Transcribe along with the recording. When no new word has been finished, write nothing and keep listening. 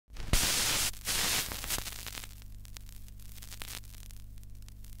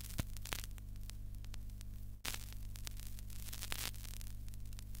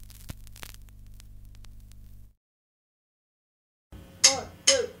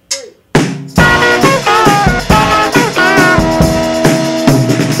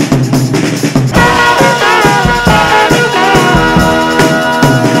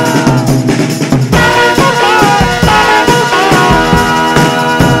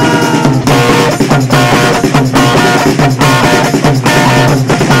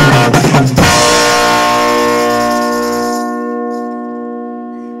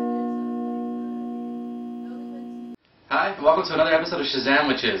another episode of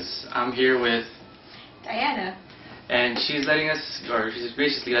Shazamwiches. I'm here with Diana. And she's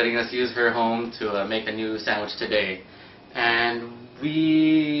graciously letting us use her home to make a new sandwich today. And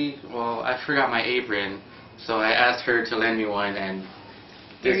I forgot my apron, so I asked her to lend me one, and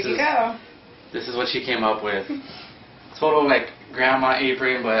Here you go. This is what she came up with. Total like grandma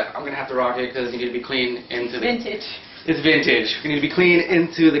apron, but I'm gonna have to rock it because you need to be clean into the Vintage. It's vintage. We need to be clean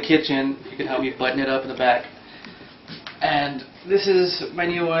into the kitchen. If you can help me button it up in the back. And this is my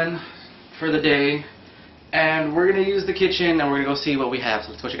new one for the day. And we're going to use the kitchen and we're going to go see what we have. So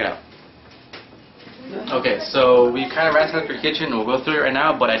let's go check it out. Okay, so we kind of ransacked the kitchen and we'll go through it right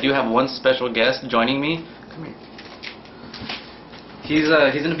now. But I do have one special guest joining me. Come here. He's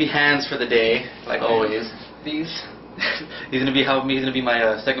going to be hands for the day, like always. He's going to be helping me. He's going to be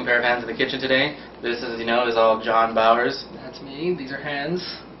my second pair of hands in the kitchen today. This is, is all John Bowers. That's me. These are hands.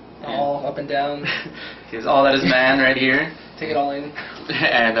 All up and down. He's all that is man right here. Take it all in.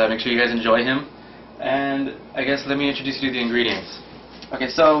 And make sure you guys enjoy him. And I guess let me introduce you to the ingredients. Okay,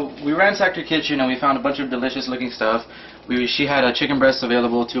 so we ransacked her kitchen and we found a bunch of delicious looking stuff. She had a chicken breast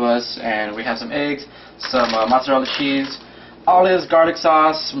available to us, and we have some eggs, some mozzarella cheese, olives, garlic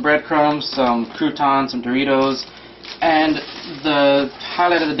sauce, some breadcrumbs, some croutons, some Doritos. And the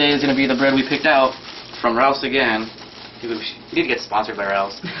highlight of the day is going to be the bread we picked out from Ralph's again. We need to get sponsored by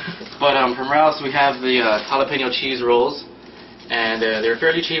Ralph's. But from Ralph's we have the jalapeno cheese rolls. And they're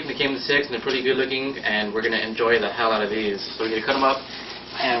fairly cheap, and they came in 6, and they're pretty good looking, and we're going to enjoy the hell out of these. So we're going to cut them up,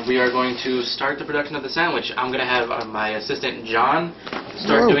 and we are going to start the production of the sandwich. I'm going to have my assistant John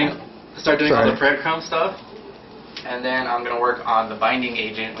start doing all the breadcrumb stuff. And then I'm going to work on the binding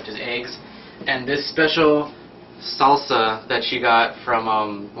agent, which is eggs. And this special salsa that she got from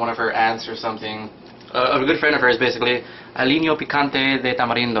one of her aunts or something, a good friend of hers basically, Pollo-Picante de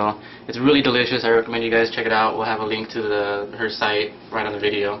tamarindo. It's really delicious. I recommend you guys check it out. We'll have a link to her site right on the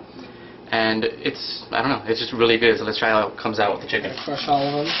video. And it's just really good. So let's try how it comes out with the chicken. Crush all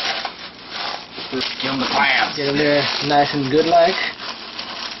of them. Give them the clams. Get them there nice and good like.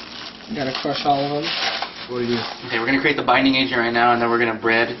 Gotta crush all of them. What do you do? Okay, we're going to create the binding agent right now, and then we're going to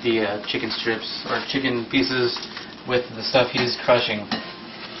bread the chicken strips or chicken pieces with the stuff he's crushing.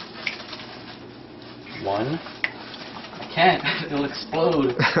 One. I can't. It'll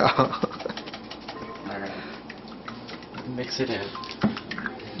explode. Alright. Mix it in.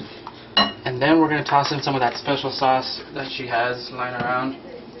 And then we're going to toss in some of that special sauce that she has lying around.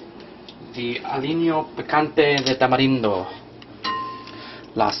 The Pollo-Picante de tamarindo.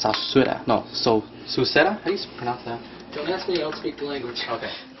 La salsura. No, susera? How do you pronounce that? Don't ask me, I don't speak the language.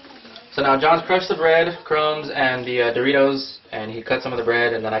 Okay. So now John's crushed the bread, crumbs, and the Doritos, and he cut some of the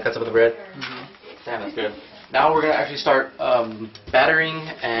bread, and then I cut some of the bread. Damn, that's good. Now we're going to actually start battering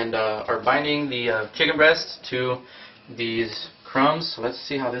and or binding the chicken breast to these crumbs. So let's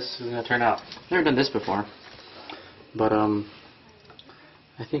see how this is going to turn out. I've never done this before, but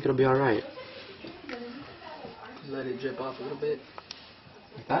I think it'll be alright. Let it drip off a little bit.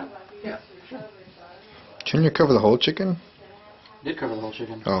 Like that? Yeah, sure. Shouldn't you cover the whole chicken? Did cover the whole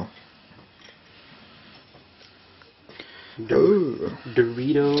chicken. Oh.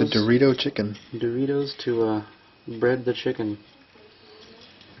 Doritos. The Dorito chicken. Doritos to bread the chicken.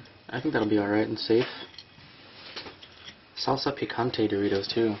 I think that'll be alright and safe. Salsa Picante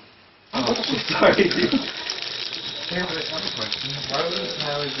Doritos too. Oh, sorry.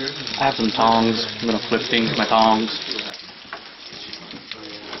 I have some tongs. I'm gonna flip things with my tongs.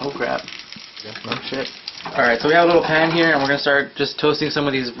 Oh crap. Oh shit. Alright, so we have a little pan here, and we're gonna start just toasting some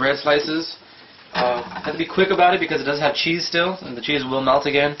of these bread slices. Have to be quick about it because it does have cheese still, and the cheese will melt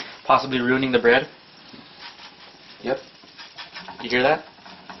again, possibly ruining the bread. Yep. You hear that?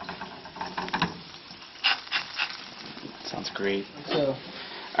 Sounds great. So,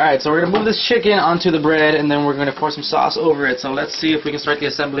 Alright, so we're going to move this chicken onto the bread, and then we're going to pour some sauce over it. So let's see if we can start the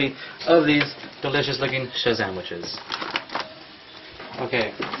assembly of these delicious looking Shazamwiches.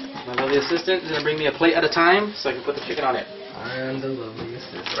 Okay, my lovely assistant is going to bring me a plate at a time so I can put the chicken on it. I'm the lovely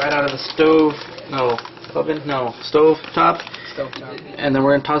assistant. Right out of the stove, stove top. Stove top. And then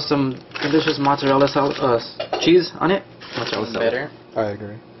we're going to toss some delicious mozzarella cheese on it. Mozzarella better. I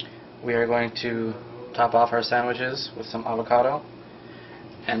agree. We are going to top off our sandwiches with some avocado.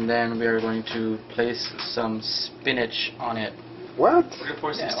 And then we are going to place some spinach on it. What? We're going to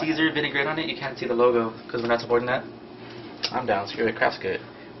pour some Caesar vinaigrette on it. You can't see the logo because we're not supporting that. I'm down. Screw it. Craft's good.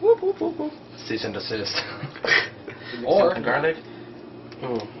 Whoop, whoop, whoop, whoop. Cease and desist. Or garlic.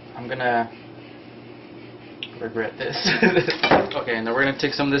 Ooh, I'm gonna regret this. Okay, and then we're gonna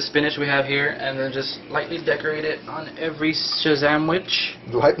take some of this spinach we have here and then just lightly decorate it on every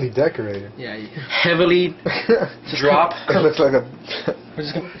Shazamwich. Lightly decorated. Yeah, heavily drop. It looks like a. We're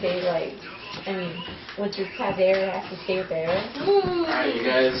just gonna. They like, I mean, once your cat there has to stay there. Alright, you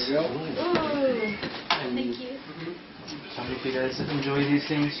guys. Ooh. And Thank you. I hope you guys enjoy these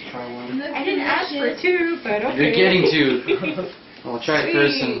things. Try one. I didn't ask for two, but okay. You're getting two. We'll try it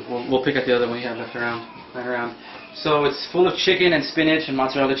first, and we'll pick up the other one you have left around. So it's full of chicken and spinach and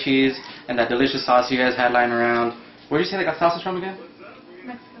mozzarella cheese and that delicious sauce you guys had lying around. Where did you say they got sauces from again?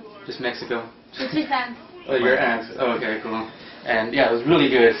 Mexico. Just Mexico. It's his aunt. Oh, your aunt. Oh, okay, cool. And yeah, it was really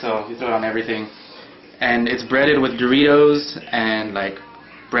good. So you throw it on everything, and it's breaded with Doritos and like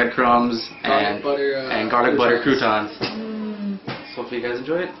breadcrumbs and garlic butter croutons. So hopefully you guys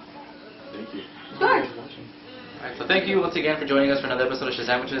enjoy it. Thank you. Good. Alright, so thank you once again for joining us for another episode of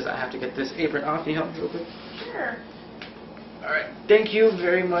Shazamwiches. I have to get this apron off. Can you help me real quick? Sure. Alright, thank you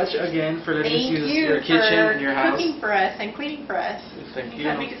very much again for letting us Thank use you your kitchen, for your house. cooking for us and cleaning for us. Thank you.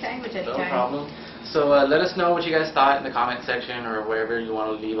 Can't make a sandwich No anytime. problem. So let us know what you guys thought in the comment section or wherever you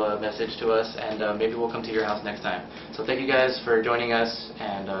want to leave a message to us, and maybe we'll come to your house next time. So thank you guys for joining us,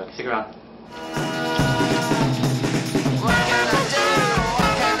 and stick around.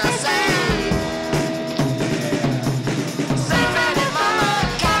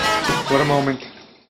 What a moment.